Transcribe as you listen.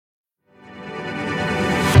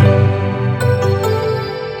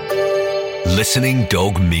Listening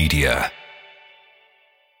Dog Media.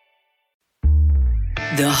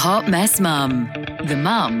 The Hot Mess Mum. The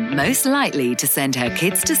mum most likely to send her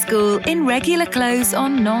kids to school in regular clothes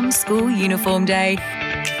on non-school uniform day.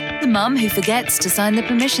 The mum who forgets to sign the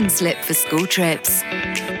permission slip for school trips.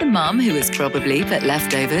 The mum who has probably put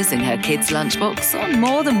leftovers in her kids' lunchbox on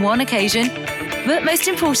more than one occasion. But most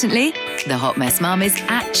importantly, the Hot Mess Mum is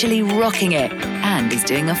actually rocking it and is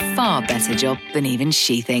doing a far better job than even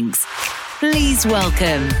she thinks. Please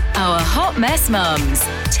welcome our Hot Mess Mums,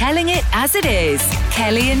 telling it as it is,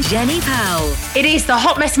 Kelly and Jenny Powell. It is the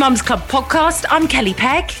Hot Mess Mums Club podcast. I'm Kelly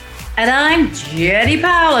Pegg. And I'm Jenny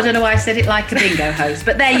Powell. I don't know why I said it like a bingo host,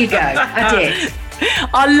 but there you go. I did.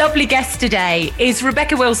 Our lovely guest today is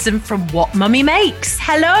Rebecca Wilson from What Mummy Makes.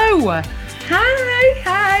 Hello.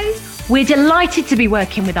 Hi. We're delighted to be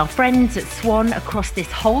working with our friends at Swan across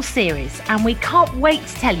this whole series, and we can't wait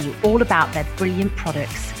to tell you all about their brilliant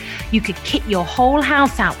products. You could kit your whole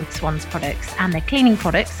house out with Swan's products, and their cleaning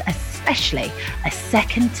products especially are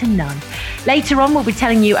second to none. Later on, we'll be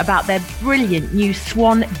telling you about their brilliant new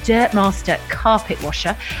Swan Dirtmaster carpet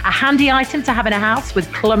washer, a handy item to have in a house with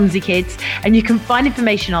clumsy kids, and you can find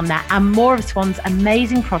information on that and more of Swan's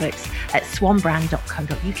amazing products at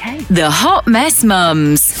swanbrand.co.uk. The Hot Mess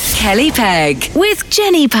Mums, Kelly Pegg with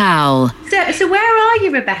Jenny Powell. So where are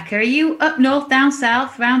you, Rebecca? Are you up north, down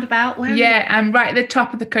south, roundabout? Where I'm right at the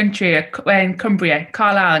top of the country in Cumbria,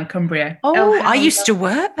 Carlisle and Cumbria. Oh, I used to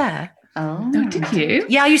work there. Oh, did you?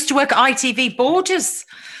 Yeah, I used to work at ITV Borders.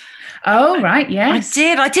 Oh, right, yes. I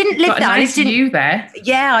did. I didn't live Got there. a nice view there.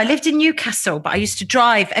 Yeah, I lived in Newcastle, but I used to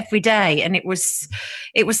drive every day, and it was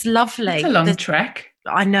lovely. It's a long trek.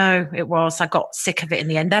 I know it was. I got sick of it in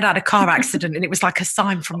the end. They'd had a car accident, and it was like a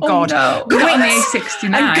sign from God. No. Not on the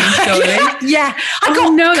A69, surely. Yeah, I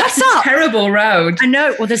got no, cut that's up. a terrible road. I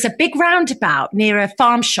know. Well, there's a big roundabout near a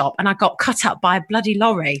farm shop, and I got cut up by a bloody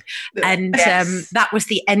lorry, and that was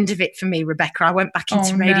the end of it for me, Rebecca. I went back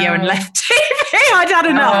into radio and left TV. I'd had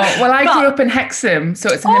enough. Well, I grew up in Hexham, so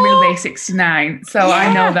it's in the middle of A69, so yeah.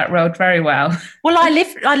 I know that road very well. Well,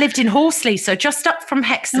 I lived in Horsley, so just up from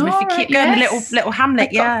Hexham. If you keep going, the little hamlet.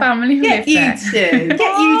 I've got family who live there. Get you two.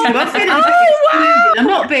 I'm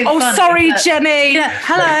not being funny. Oh, sorry, Jenny. Yeah.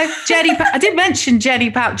 Hello, Jenny. I did mention Jenny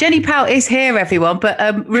Powell. Jenny Powell is here, everyone. But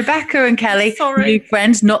Rebecca and Kelly, new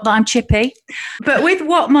friends. Not that I'm chippy. But with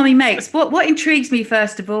What Mummy Makes, what intrigues me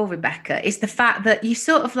first of all, Rebecca, is the fact that you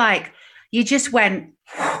sort of you just went.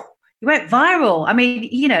 You went viral. I mean,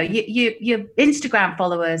 you know, your Instagram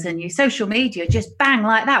followers and your social media just bang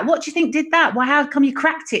like that. What do you think did that? Well, how come you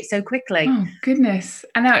cracked it so quickly? Oh, goodness.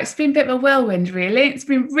 I know it's been a bit of a whirlwind, really. It's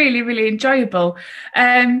been really, really enjoyable.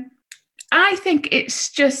 I think it's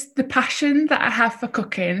just the passion that I have for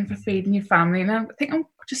cooking, for feeding your family. And I think I'm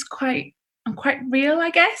quite real, I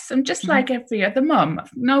guess. I'm just like every other mum. I've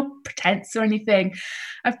no pretense or anything.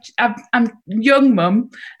 I'm a young mum.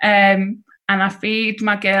 And I feed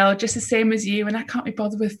my girl just the same as you, and I can't be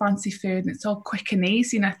bothered with fancy food, and it's all quick and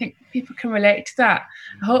easy, and I think people can relate to that.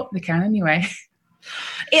 I hope they can anyway.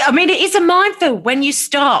 It is a minefield when you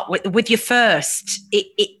start with your first.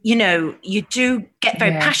 You do get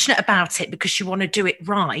very passionate about it because you want to do it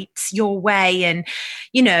right your way, and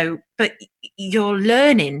but you're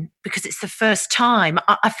learning because it's the first time.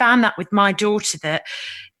 I found that with my daughter that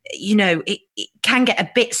it can get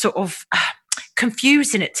a bit sort of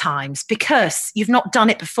confusing at times because you've not done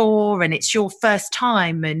it before and it's your first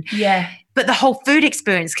time, but the whole food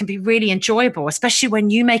experience can be really enjoyable, especially when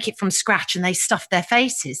you make it from scratch and they stuff their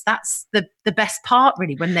faces. That's the best part,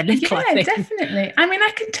 really, when they're little. Yeah, definitely. I mean, I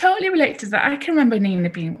can totally relate to that. I can remember Nina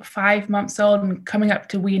being 5 months old and coming up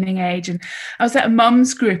to weaning age, and I was at a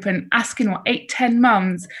mum's group and asking 8-10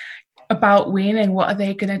 mums about weaning, what are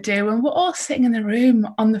they going to do? And we're all sitting in the room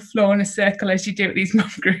on the floor in a circle as you do at these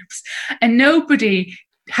mum groups, and nobody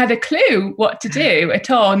had a clue what to do at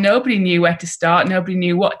all. Nobody knew where to start. Nobody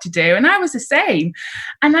knew what to do. And I was the same.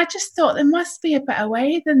 And I just thought there must be a better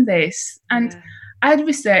way than this. And I'd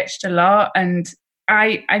researched a lot, and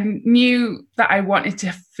I knew that I wanted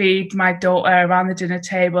to feed my daughter around the dinner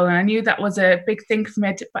table, and I knew that was a big thing for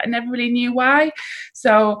me, but I never really knew why.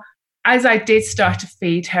 So as I did start to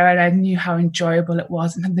feed her, and I knew how enjoyable it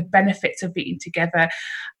was and the benefits of eating together,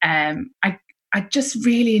 I just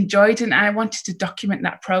really enjoyed it, and I wanted to document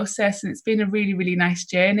that process, and it's been a really, really nice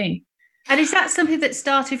journey. And is that something that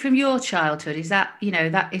started from your childhood? Is that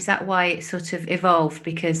is that why it sort of evolved,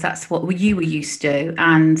 because that's what you were used to,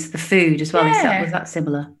 and the food as well? Yeah. Was that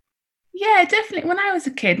similar? Yeah, definitely. When I was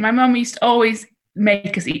a kid, my mum used to always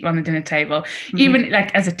make us eat on the dinner table. Even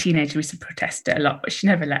like as a teenager, we used to protest it a lot, but she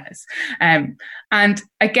never let us. And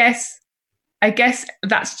I guess I guess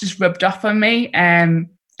that's just rubbed off on me. And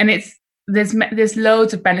there's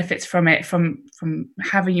loads of benefits from it, from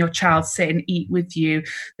having your child sit and eat with you.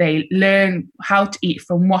 They learn how to eat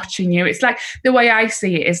from watching you. It's like, the way I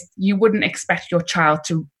see it is, you wouldn't expect your child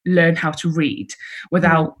to learn how to read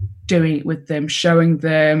without doing it with them, showing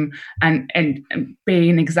them, and being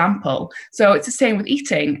an example. So it's the same with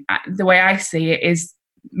eating. The way I see it is,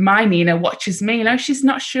 my Nina watches me. She's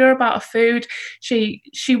not sure about a food. She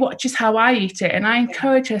watches how I eat it, and I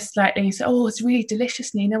encourage her slightly and say, "Oh, it's really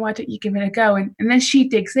delicious, Nina. Why don't you give it a go?" And then she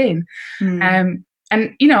digs in.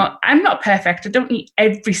 And I'm not perfect. I don't eat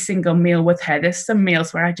every single meal with her. There's some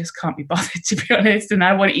meals where I just can't be bothered, to be honest, and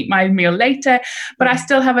I want to eat my meal later. But I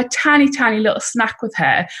still have a tiny, tiny little snack with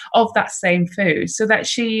her of that same food, so that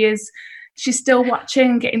she's still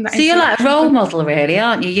watching, getting that. So you're like a role model, really,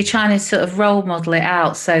 aren't you? You're trying to sort of role model it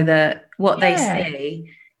out, so that what they see,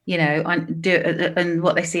 and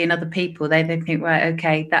what they see in other people, they think, right,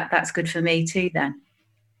 okay, that's good for me too then.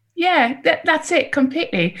 Yeah, that's it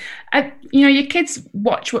completely. Your kids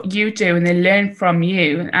watch what you do and they learn from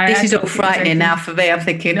you. This is all frightening now for me. I'm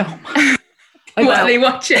thinking, oh my God. What are they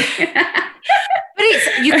watching? But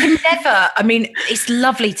you can never, it's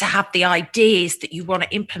lovely to have the ideas that you want to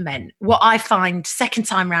implement. What I find second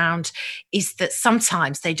time round is that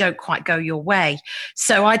sometimes they don't quite go your way.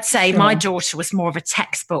 So I'd say my daughter was more of a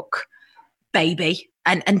textbook baby.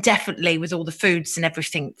 And definitely with all the foods and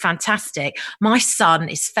everything, fantastic. My son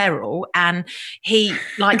is feral and he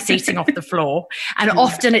likes eating off the floor, and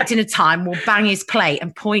often at dinner time will bang his plate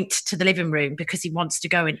and point to the living room because he wants to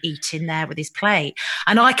go and eat in there with his plate.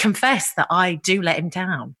 And I confess that I do let him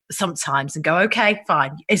down sometimes and go, okay,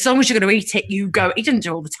 fine. As long as you're going to eat it, you go. He doesn't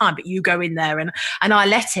do it all the time, but you go in there and I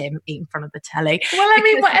let him eat in front of the telly. Well,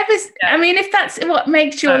 if that's what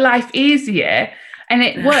makes your life easier, and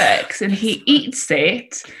it works, and he eats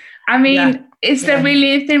it. Is there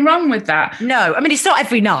really anything wrong with that? No, it's not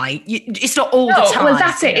every night. It's not all the time. Well,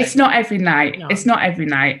 that's it. It's not every night. No. It's not every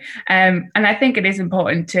night. And I think it is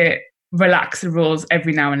important to relax the rules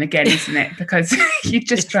every now and again, isn't it? Because you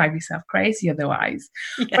just drive yourself crazy otherwise.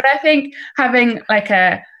 Yeah. But I think having like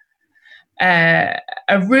a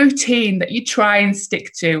routine that you try and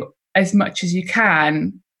stick to as much as you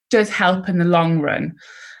can does help in the long run.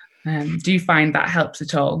 Do you find that helps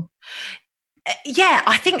at all? Yeah,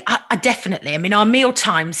 I think I definitely. Our meal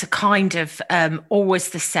times are kind of always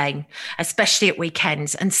the same, especially at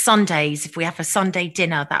weekends and Sundays. If we have a Sunday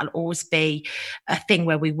dinner, that'll always be a thing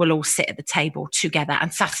where we will all sit at the table together,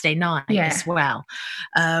 and Saturday night as well.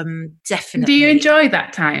 Definitely. Do you enjoy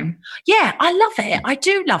that time? Yeah, I love it. I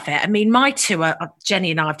do love it. my two are,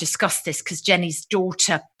 Jenny and I have discussed this because Jenny's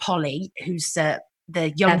daughter, Polly, who's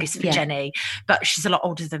the youngest for Jenny, but she's a lot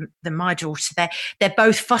older than my daughter. They're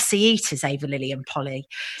both fussy eaters, Ava, Lily and Polly.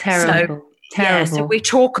 Terrible. Yeah, so we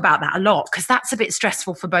talk about that a lot because that's a bit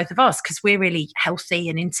stressful for both of us because we're really healthy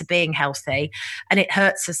and into being healthy, and it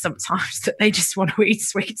hurts us sometimes that they just want to eat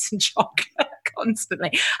sweets and chocolate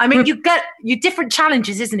constantly. You get your different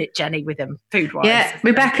challenges, isn't it, Jenny, with them food-wise? Yeah,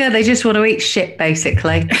 Rebecca, they just want to eat shit,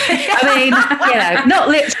 basically. Not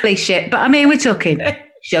literally shit, but we're talking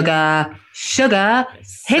sugar,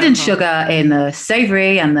 hidden sugar in the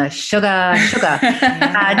savoury and the sugar.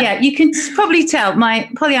 And you can probably tell my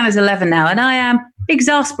Pollyanna's 11 now, and I am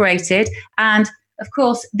exasperated. And of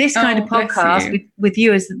course, this kind of podcast with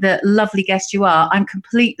you as the lovely guest you are, I'm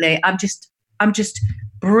just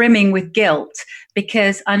brimming with guilt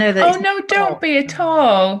because I know that. Oh no, don't be at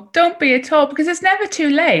all, because it's never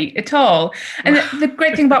too late at all. And the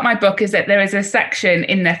great thing about my book is that there is a section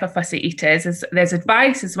in there for fussy eaters. There's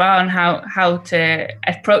advice as well on how to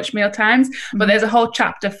approach meal times, but there's a whole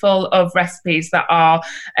chapter full of recipes that are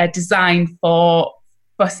designed for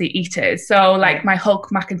fussy eaters. So like my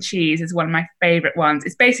Hulk mac and cheese is one of my favorite ones.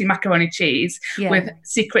 It's basically macaroni cheese with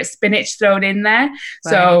secret spinach thrown in there. Right.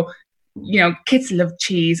 So kids love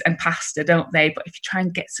cheese and pasta, don't they? But if you try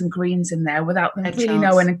and get some greens in there without them really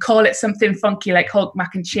knowing and call it something funky like Hulk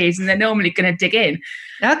mac and cheese, and they're normally going to dig in.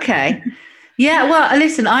 Okay. Yeah, well,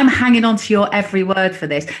 listen, I'm hanging on to your every word for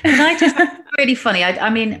this. Can I just, really funny,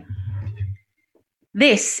 I'm in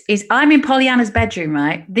Pollyanna's bedroom,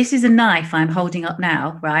 right? This is a knife I'm holding up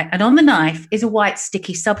now, right? And on the knife is a white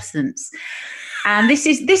sticky substance. And this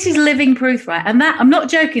is living proof, right? And that, I'm not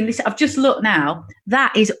joking, I've just looked now,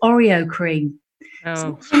 that is Oreo cream.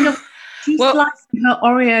 Oh. So she's slicing her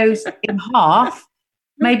Oreos in half,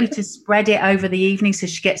 maybe to spread it over the evening so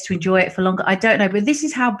she gets to enjoy it for longer. I don't know, but this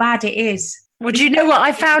is how bad it is. Well, do you know what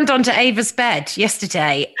I found onto Ava's bed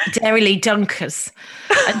yesterday? Dairy Dunkers.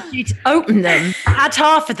 And she'd opened them, had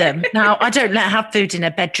half of them. Now, I don't let her have food in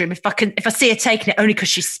her bedroom. If I see her taking it, only because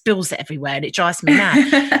she spills it everywhere and it drives me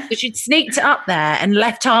mad. So she'd sneaked it up there and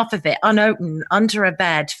left half of it unopened under her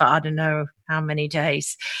bed for I don't know how many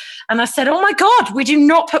days. And I said, oh my God, we do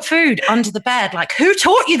not put food under the bed. Like, who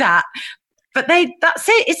taught you that? But that's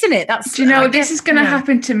it, isn't it? Do you know, this is going to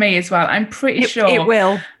happen to me as well. I'm pretty sure. It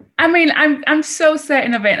will. I mean, I'm so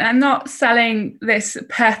certain of it. And I'm not selling this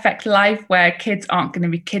perfect life where kids aren't going to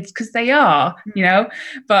be kids, because they are, you know.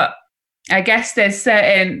 But I guess there's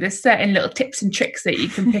certain little tips and tricks that you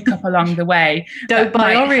can pick up along the way. Don't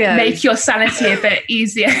buy Oreos. Make your sanity a bit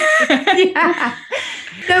easier. Yeah.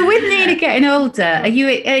 So with Nina getting older, are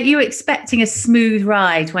you expecting a smooth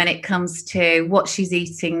ride when it comes to what she's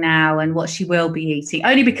eating now and what she will be eating?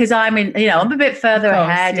 Only because I'm a bit further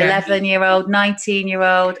ahead, 11-year-old,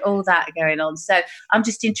 19-year-old, all that going on. So I'm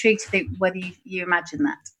just intrigued to think whether you imagine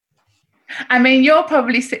that. I mean, you're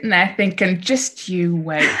probably sitting there thinking, just you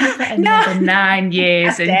wait for another 9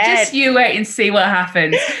 years and just you wait and see what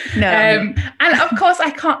happens. No. And of course,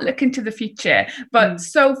 I can't look into the future. But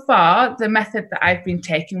so far, the method that I've been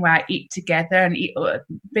taking, where I eat together and eat a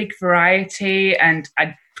big variety and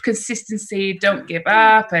consistency, don't give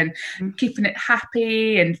up, and keeping it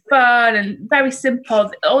happy and fun and very simple.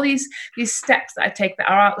 All these steps that I take that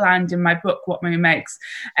are outlined in my book, What Mummy Makes,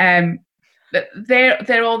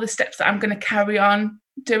 they're all the steps that I'm going to carry on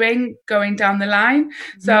doing going down the line.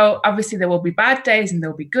 So obviously there will be bad days and there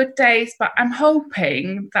will be good days, but I'm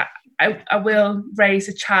hoping that I will raise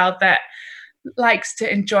a child that likes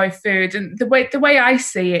to enjoy food. And the way I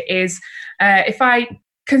see it is, if I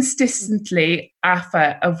consistently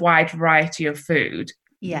offer a wide variety of food,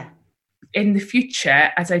 in the future,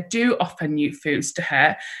 as I do offer new foods to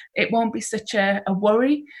her, it won't be such a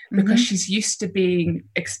worry, because she's used to being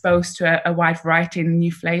exposed to a wide variety and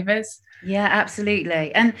new flavours. Yeah,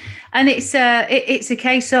 absolutely. And it's a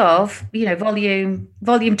case of,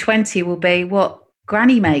 volume 20 will be what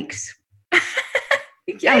Granny makes.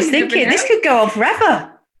 I was thinking this could go on forever.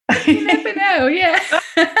 You never know, yeah.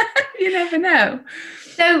 You never know.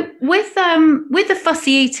 So with the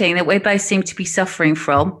fussy eating that we both seem to be suffering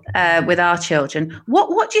from with our children,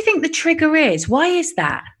 what do you think the trigger is? Why is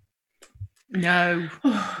that? No.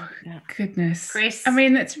 Oh, goodness. Chris. I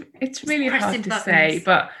mean, it's really hard to say,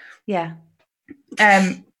 but yeah.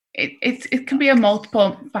 It can be a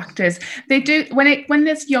multiple factors. They do when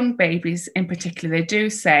there's young babies in particular, they do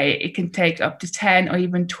say it can take up to 10 or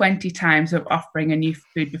even 20 times of offering a new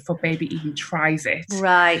food before baby even tries it.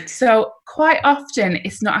 Right. So quite often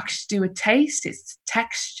it's not actually to do with taste, it's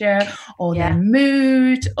texture or their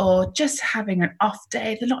mood or just having an off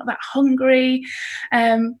day. They're not that hungry.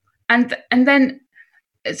 And then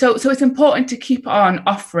so it's important to keep on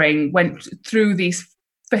offering through these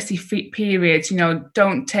fussy periods.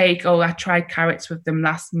 Don't take, I tried carrots with them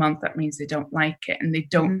last month, that means they don't like it, and they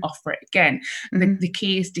don't offer it again. The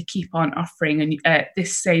key is to keep on offering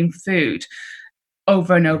this same food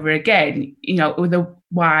over and over again, with a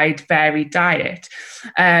wide varied diet.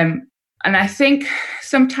 And I think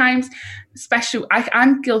sometimes, especially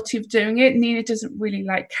I'm guilty of doing it. Nina doesn't really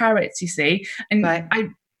like carrots, you see, and right.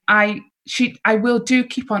 I will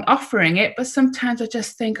keep on offering it, but sometimes I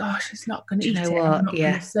just think, she's not going to eat it. I'm not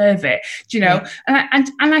going to serve it. Do you know? Yeah.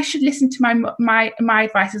 And I should listen to my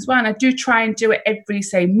advice as well. And I do try and do it every,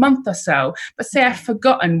 say, month or so. But say I've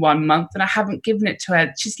forgotten 1 month and I haven't given it to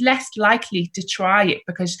her, she's less likely to try it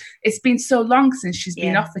because it's been so long since she's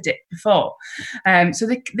been offered it before. So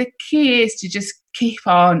the key is to just keep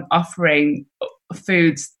on offering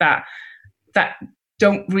foods that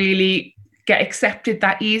don't really get accepted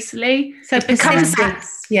that easily. So it becomes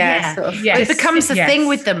it becomes a thing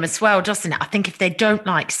with them as well, doesn't it? I think if they don't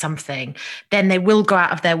like something, then they will go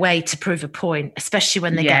out of their way to prove a point, especially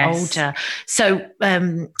when they get older. So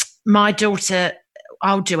my daughter,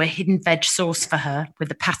 I'll do a hidden veg sauce for her with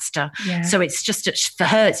the pasta. Yeah. So it's just for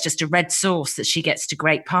her, it's just a red sauce that she gets to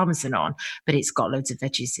grate parmesan on, but it's got loads of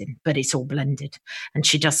veggies in, but it's all blended, and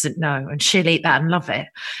she doesn't know, and she'll eat that and love it,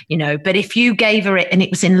 But if you gave her it and it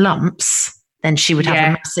was in lumps, then she would have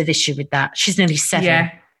a massive issue with that. She's nearly 7.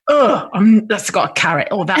 Yeah. Oh, that's got a carrot.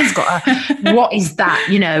 Oh, that's got a, what is that?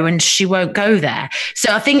 And she won't go there.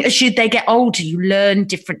 So I think as they get older, you learn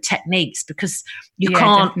different techniques, because you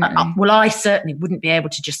can't, I certainly wouldn't be able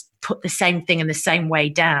to just put the same thing in the same way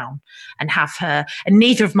down and have her, and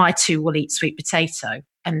neither of my two will eat sweet potato.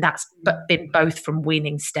 And that's been both from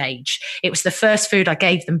weaning stage. It was the first food I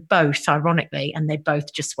gave them both, ironically, and they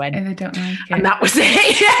both just went. And they don't like it. And that was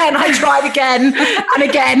it. Yeah, and I tried again and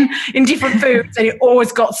again in different foods, and it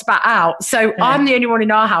always got spat out. So I'm the only one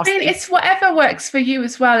in our house. I mean, it's whatever works for you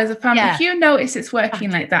as well as a family. Yeah. If you notice it's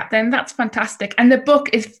working like that, then that's fantastic. And the book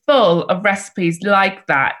is full of recipes like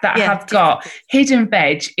that have got hidden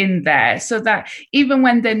veg in there, so that even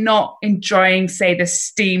when they're not enjoying, say, the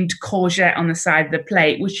steamed courgette on the side of the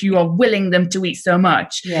plate, which you are willing them to eat so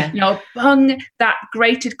much, bung that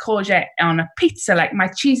grated courgette on a pizza, like my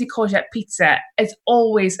cheesy courgette pizza is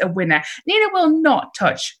always a winner. Nina will not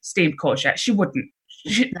touch steamed courgette. She wouldn't.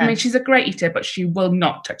 I mean, she's a great eater, but she will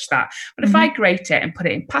not touch that. But if I grate it and put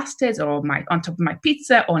it in pastas or on top of my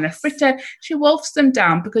pizza or in a fritter, she wolfs them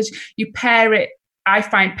down, because you pair it. I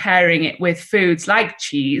find pairing it with foods like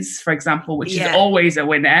cheese, for example, which is always a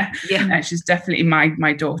winner. Yeah. She's definitely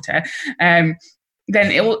my daughter. Then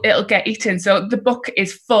it'll get eaten. So the book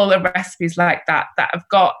is full of recipes like that have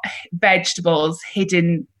got vegetables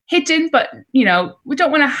hidden. But we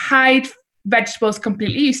don't want to hide vegetables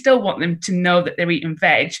completely. You still want them to know that they're eating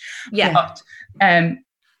veg. Yeah. But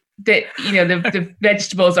the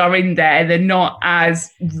vegetables are in there. They're not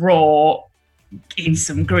as raw. Eat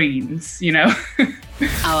some greens,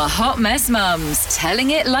 Our hot mess mums,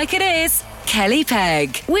 telling it like it is. Kelly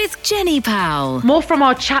Pegg with Jenny Powell. More from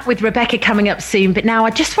our chat with Rebecca coming up soon, but now I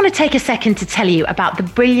just want to take a second to tell you about the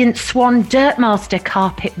brilliant Swan Dirtmaster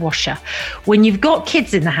carpet washer. When you've got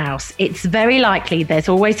kids in the house, it's very likely there's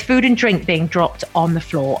always food and drink being dropped on the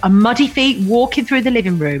floor, and muddy feet walking through the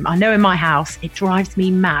living room. I know in my house, it drives me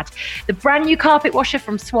mad. The brand new carpet washer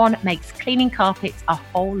from Swan makes cleaning carpets a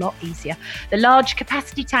whole lot easier. The large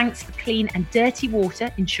capacity tanks for clean and dirty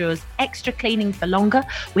water ensures extra cleaning for longer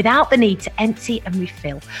without the need to empty and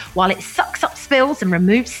refill, while it sucks up spills and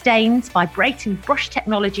removes stains. Vibrating brush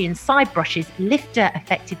technology and side brushes lift dirt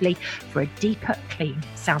effectively for a deeper clean.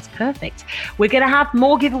 Sounds perfect. We're going to have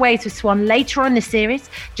more giveaways with Swan later on in the series.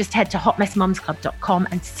 Just head to hotmessmumsclub.com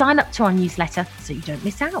and sign up to our newsletter so you don't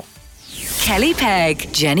miss out. Kelly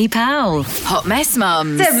Pegg, Jenny Powell, Hot Mess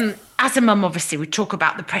Mums. As a mum, obviously, we talk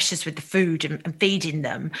about the pressures with the food and feeding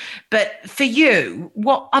them. But for you,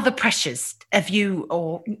 what other pressures have you,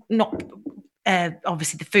 or not,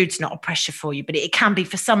 obviously the food's not a pressure for you, but it can be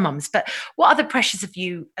for some mums. But what other pressures have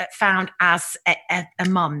you found as a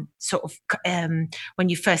mum, sort of, when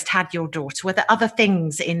you first had your daughter? Were there other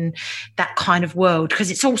things in that kind of world? Because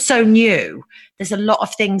it's all so new. There's a lot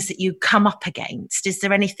of things that you come up against. Is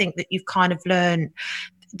there anything that you've kind of learned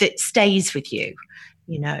that stays with you,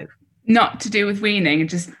 Not to do with weaning,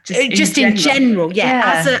 just in general,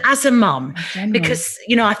 as a mum, because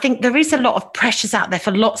I think there is a lot of pressures out there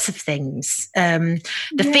for lots of things. The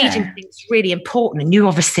feeding thing is really important, and you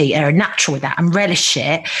obviously are natural with that and relish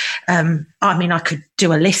it. I mean, I could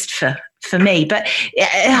do a list for me, but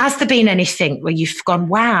has there been anything where you've gone,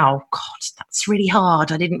 wow, God, that's really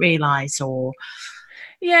hard, I didn't realise? Or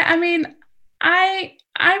I mean,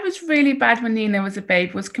 I was really bad when Nina was a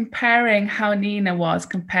babe, was comparing how Nina was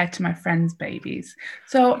compared to my friends' babies.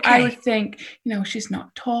 So I would think, she's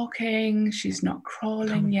not talking, she's not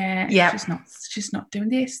crawling yet, she's not doing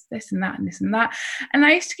this and that and this and that. And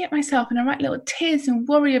I used to get myself in a right little tears and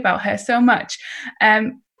worry about her so much.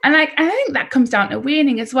 And I think that comes down to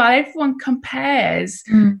weaning as well. Everyone compares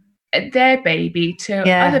their baby to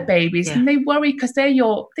other babies, and they worry because they're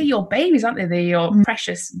your babies, aren't they? They're your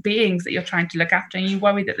precious beings that you're trying to look after, and you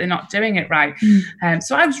worry that they're not doing it right.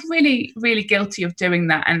 So I was really, really guilty of doing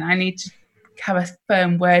that, and I need to have a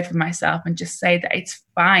firm word for myself and just say that it's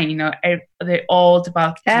fine. They're all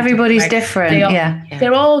developed. Everybody's different.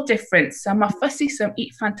 They're all different. Some are fussy, some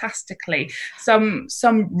eat fantastically. Some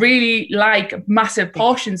really like massive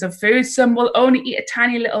portions of food. Some will only eat a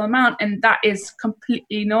tiny little amount, and that is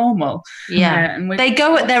completely normal. And they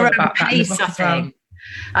go at their own pace, I think.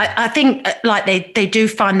 I think like they do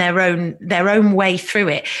find their own way through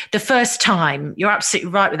it. The first time, you're absolutely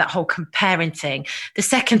right with that whole comparing thing. The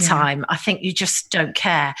second time, I think you just don't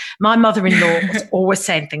care. My mother-in-law was always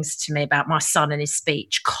saying things to me about my son and his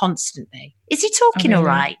speech constantly. Is he talking all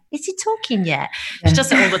right? Is he talking yet? She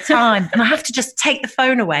does it all the time. And I have to just take the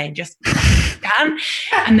phone away and just scan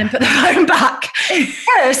and then put the phone back.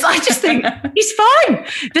 Yes, I just think he's fine.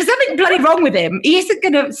 There's nothing bloody wrong with him. He isn't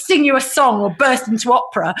going to sing you a song or burst into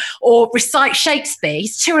opera or recite Shakespeare.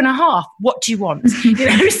 He's 2.5. What do you want? But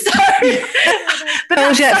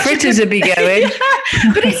Courgette fritters would be going.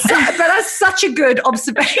 But that's such a good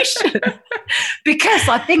observation because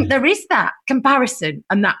I think there is that comparison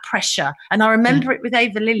and that pressure. And I remember it with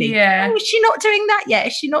Ava Lily. Yeah. Oh, is she not doing that yet?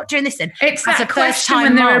 Is she not doing this? And it's that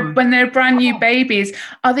question when they're a brand new babies,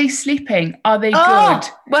 are they sleeping? Are they Oh, good?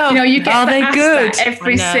 well, You know, you get are they asked good? that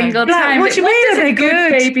every I know. single Like, time. what do you But mean, does are a they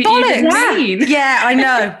good? baby even mean? Yeah, I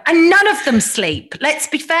know. And none of them sleep. Let's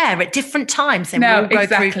be fair. At different times, they will all go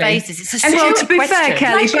through phases. It's a And stupid To be fair, question.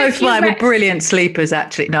 Kelly, Imagine both if you mine were met- brilliant sleepers,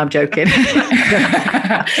 actually. No, I'm joking.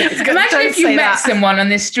 Imagine Don't if you say met that. someone on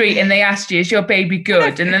the street and they asked you, "Is your baby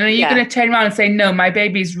good?" And then are you Yeah. going to turn around and say, "No, my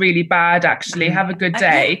baby's really bad. Actually, have a good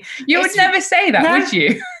day." You would It's- never say that, No. would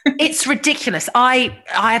you? It's ridiculous. I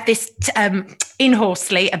have this in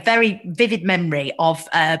Horsley, a very vivid memory of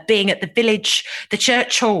being at the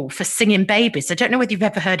church hall for singing babies. I don't know whether you've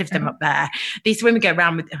ever heard of them up there. These women go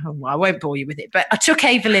around with, I won't bore you with it, but I took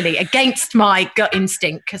Ava Lily against my gut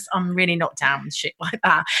instinct because I'm really not down with shit like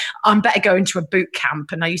that. I'm better going to a boot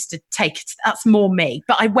camp, and I used to take it. That's more me.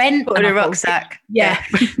 But I went Put and in a I thought, rucksack. yeah,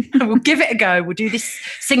 we'll give it a go. We'll do this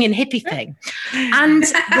singing hippie thing. And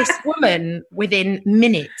this woman, within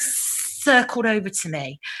minutes, circled over to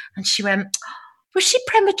me and she went, was she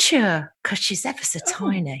premature? Because she's ever so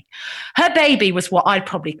tiny. Her baby was what I'd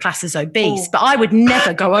probably class as obese, but I would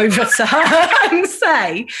never go over to her and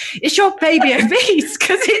say, is your baby obese?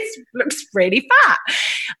 Because it looks really fat.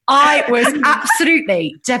 I was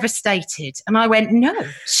absolutely devastated. And I went, no,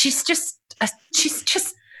 she's just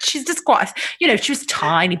quite, she was a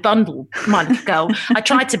tiny bundle, my little girl. I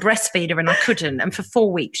tried to breastfeed her and I couldn't. And for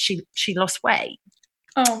 4 weeks, she lost weight.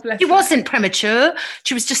 Oh, bless She her. wasn't premature.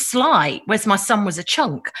 She was just slight, whereas my son was a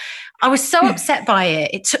chunk. I was so upset by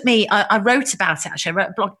it. It took me, I wrote about it actually. I wrote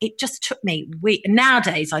a blog. It just took me weeks.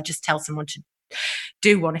 Nowadays, I just tell someone to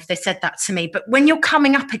do one if they said that to me. But when you're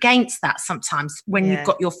coming up against that sometimes, when you've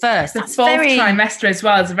got your first, The that's fourth very... trimester as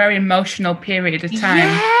well is a very emotional period of time.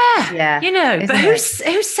 Yeah. Yeah. But who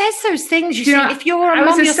says those things? You think if you're a I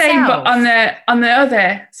was mum the yourself... same, but on the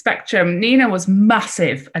other spectrum, Nina was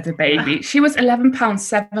massive as a baby. She was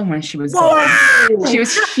 11.7 when she was born. She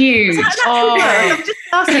was huge. I'm just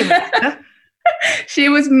asking. She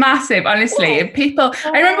was massive, honestly. And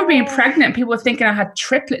I remember being pregnant. People were thinking I had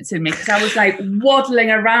triplets in me because I was like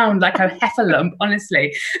waddling around like a heifer lump,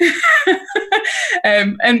 honestly.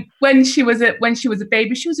 And when she was a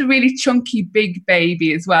baby, she was a really chunky, big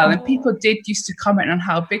baby as well. And people used to comment on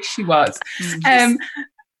how big she was.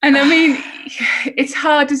 And I mean, it's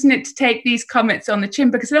hard, isn't it, to take these comments on the chin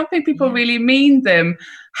because I don't think people really mean them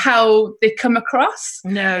how they come across.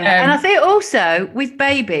 No. And I think also with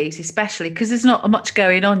babies, especially because there's not much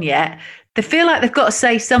going on yet, they feel like they've got to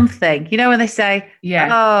say something. You know, when they say,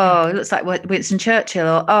 oh, it looks like Winston Churchill,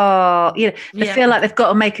 or, oh, they feel like they've got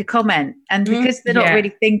to make a comment. And because they're not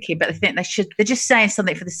really thinking, but they think they should, they're just saying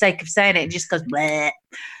something for the sake of saying it and just goes, bleh.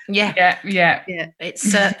 Yeah.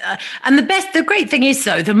 It's and the great thing is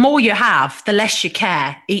though, the more you have, the less you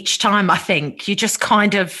care each time. I think you just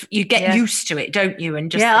kind of you get used to it, don't you?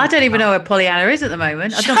 And just I don't even know where Pollyanna is at the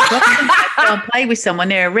moment. I don't go and play with someone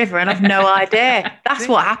near a river, and I've no idea. That's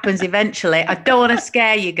what happens eventually. I don't want to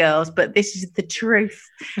scare you girls, but this is the truth.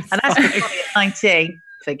 And as for Polly at 19,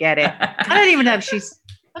 forget it. I don't even know if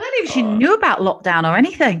she knew about lockdown or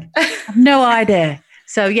anything. I've no idea.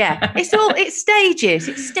 So it's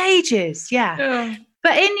stages. Yeah.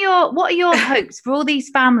 But what are your hopes for all these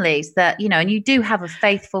families that, and you do have a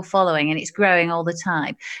faithful following and it's growing all the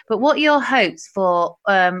time, but what are your hopes for,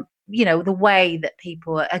 the way that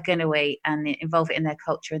people are going to eat and involve it in their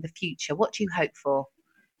culture in the future? What do you hope for?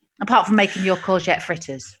 Apart from making your courgette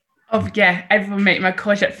fritters. Oh, yeah. Everyone make my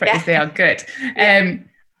courgette fritters. They are good.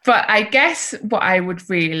 But I guess what I would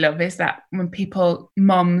really love is that when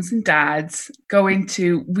mums and dads go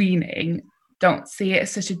into weaning, don't see it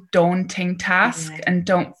as such a daunting task and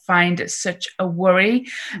don't find it such a worry.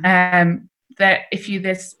 That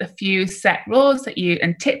there's a few set rules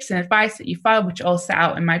and tips and advice that you follow, which are all set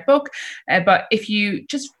out in my book. But if you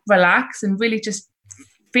just relax and really just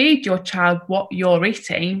feed your child what you're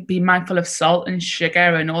eating, be mindful of salt and sugar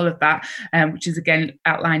and all of that, which is again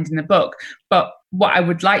outlined in the book. But what I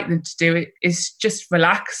would like them to do is just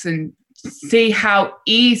relax and see how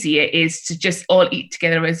easy it is to just all eat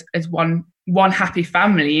together as one happy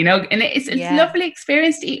family, and it's a lovely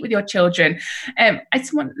experience to eat with your children.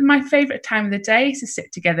 It's my favorite time of the day is to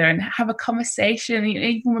sit together and have a conversation.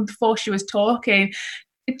 Even before she was talking,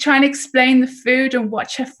 trying to explain the food and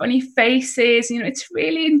watch her funny faces. It's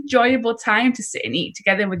really enjoyable time to sit and eat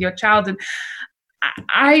together with your child. And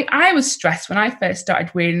I was stressed when I first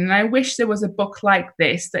started weaning, and I wish there was a book like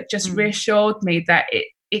this that just reassured me that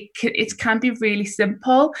it can be really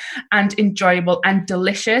simple and enjoyable and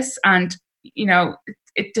delicious, and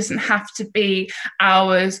it doesn't have to be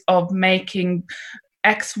hours of making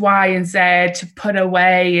X, Y, and Z to put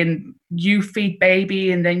away, and you feed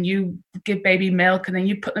baby, and then you give baby milk, and then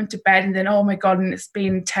you put them to bed, and then, oh my God, and it's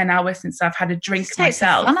been 10 hours since I've had a drink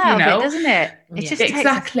myself. It takes the fun out of it, doesn't it? It just takes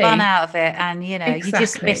the fun out of it, and you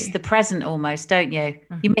just miss the present almost, don't you?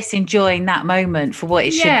 You miss enjoying that moment for what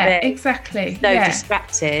it should be. Exactly. So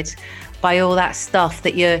distracted by all that stuff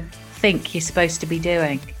that you think you're supposed to be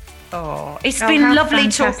doing. Oh, it's been lovely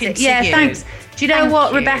talking to you. Yeah, thanks. Do you know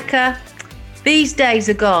what, Rebecca? These days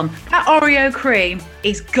are gone. That Oreo cream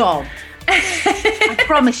is gone. I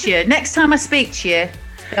promise you. Next time I speak to you,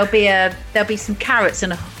 there'll be some carrots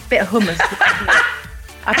and a bit of hummus.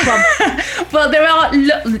 I promise. Well, there are,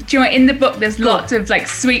 do you know, in the book, there's lots of like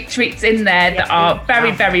sweet treats in there that are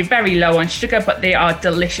very, very, very low on sugar, but they are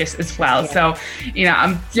delicious as well. Yeah. So, you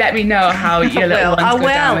know, let me know how your little ones go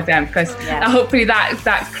down with them, because hopefully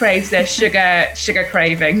that craves their sugar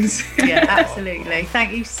cravings. Yeah, absolutely.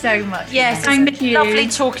 Thank you so much. Yes, thank you. Lovely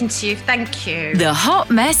talking to you. Thank you. The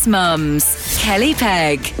Hot Mess Mums, Kelly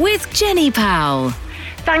Pegg with Jenny Powell.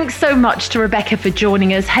 Thanks so much to Rebecca for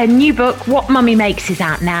joining us. Her new book, What Mummy Makes, is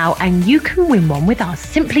out now, and you can win one with us.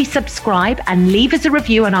 Simply subscribe and leave us a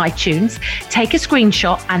review on iTunes. Take a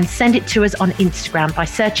screenshot and send it to us on Instagram by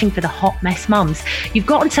searching for the Hot Mess Mums. You've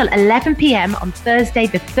got until 11 p.m. on Thursday,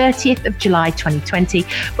 the 30th of July 2020,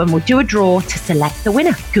 when we'll do a draw to select the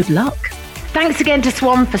winner. Good luck. Thanks again to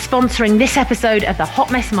Swan for sponsoring this episode of the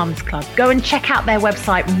Hot Mess Mums Club. Go and check out their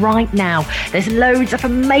website right now. There's loads of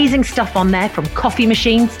amazing stuff on there, from coffee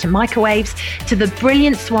machines to microwaves to the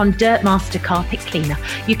brilliant Swan Dirt Master carpet cleaner.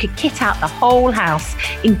 You could kit out the whole house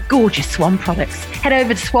in gorgeous Swan products. Head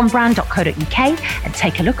over to swanbrand.co.uk and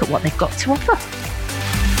take a look at what they've got to offer.